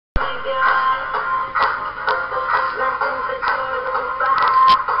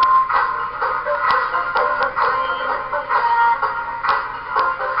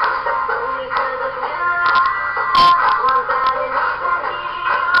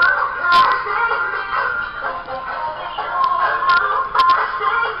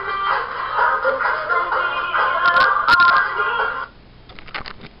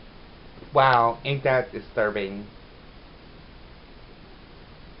Wow, ain't that disturbing?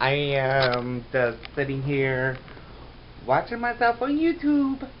 I am just sitting here watching myself on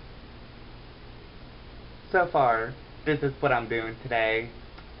YouTube. So far, this is what I'm doing today.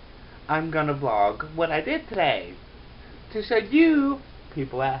 I'm gonna vlog what I did today to show you,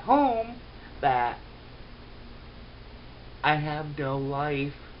 people at home, that I have no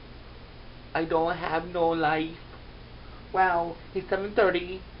life. I don't have no life. Well, it's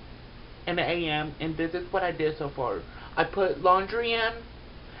 7:30 in the AM, and this is what I did so far. I put laundry in,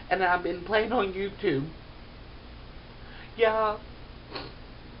 and I've been playing on YouTube. Yeah,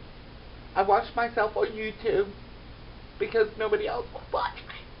 I watched myself on YouTube because nobody else will watch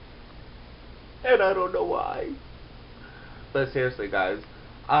me, and I don't know why. But seriously, guys,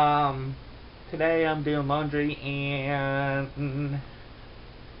 today I'm doing laundry, and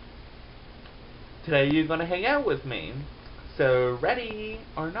today you're gonna hang out with me. So, ready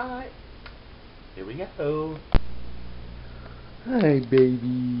or not, here we go. Hi,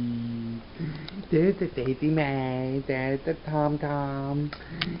 baby. There's the Daisy May. There's the Tom Tom.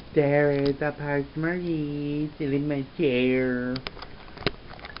 There is the Park Marie sitting in my chair.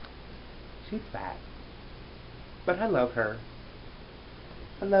 She's fat, but I love her.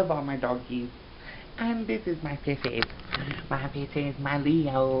 I love all my doggies. And this is my fishes. My fishes, my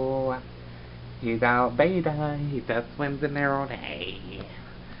Leo. He's out beta. He just swims in there all day.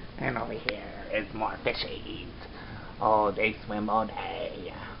 And over here is more fishies. Oh, they swim all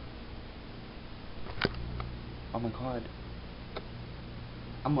day. Oh my god.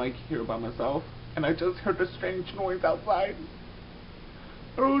 I'm like here by myself, and I just heard a strange noise outside.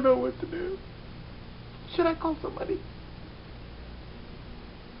 I don't know what to do. Should I call somebody?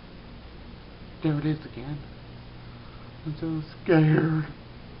 There it is again. I'm so scared.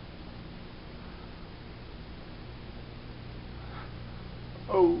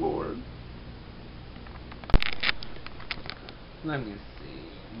 Oh Lord. Let me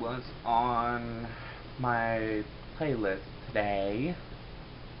see what's on my playlist today.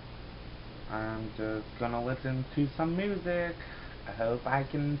 I'm just gonna listen to some music. I hope I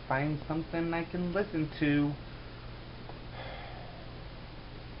can find something I can listen to.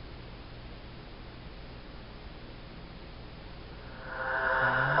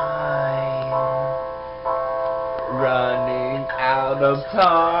 I'm running out of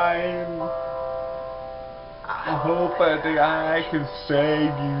time. I hope that I can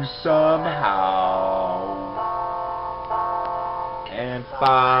save you somehow. And if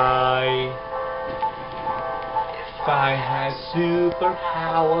I had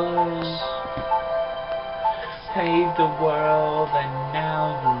superpowers, save the world, and now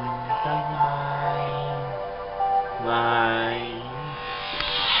you're mine.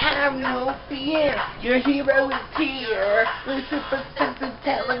 Have no fear, your hero is here. The super senses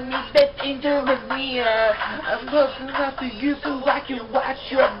telling me that danger is near. I'm close enough to you so I can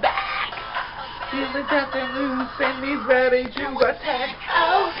watch your back. Feeling tough and loose and he's ready to attack.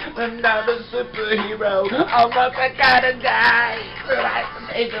 Oh, I'm not a superhero, almost I gotta die. But I can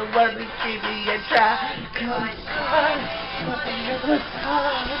take the world and give me a try. Come on, another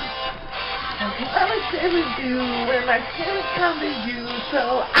time. I'm telling you, and I can't come to you,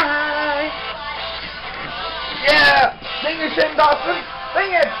 so yeah, sing it, Shane Dawson,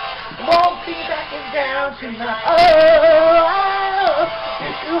 sing it. Won't be backing down tonight. Oh,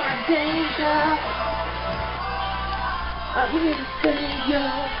 if you're in danger, I'm here to save you.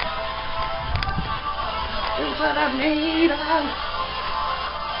 It's what I'm made of.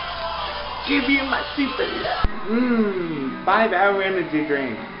 Give you my super love. 5-hour energy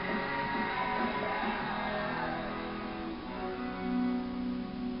drink.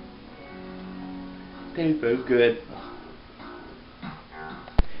 Tastes so good.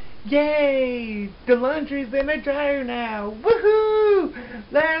 Yay! The laundry's in the dryer now. Woohoo!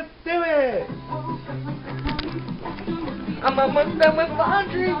 Let's do it! I'm almost done with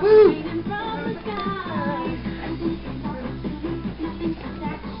laundry. Woo!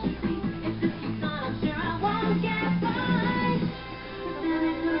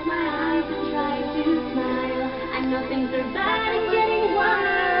 Things are bad and getting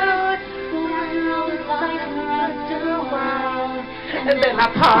wild, but after all it's like after a while. And then I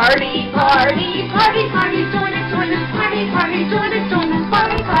party, Join it, party, join it, join it, party, join it, join it,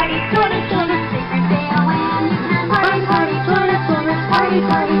 party.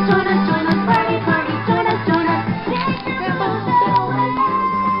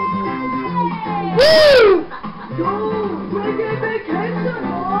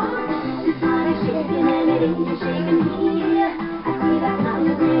 shaking and it ain't shaking me. I see that's how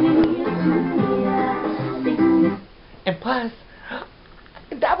you really used to be. And plus,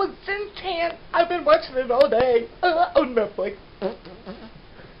 that was Shin-Chan. I've been watching it all day on Netflix.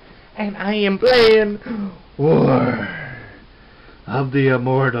 And I am playing War of the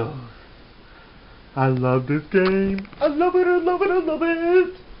Immortals. I love this game. I love it, I love it, I love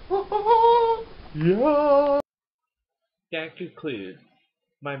it. Yeah. That concludes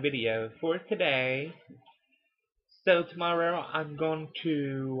my video for today. So tomorrow I'm going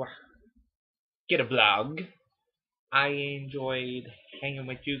to get a vlog. I enjoyed hanging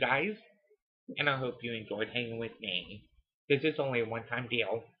with you guys, and I hope you enjoyed hanging with me. This is only a one-time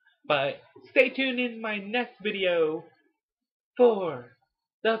deal. But stay tuned in my next video for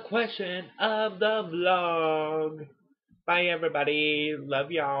the question of the vlog. Bye everybody.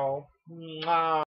 Love y'all. Mwah.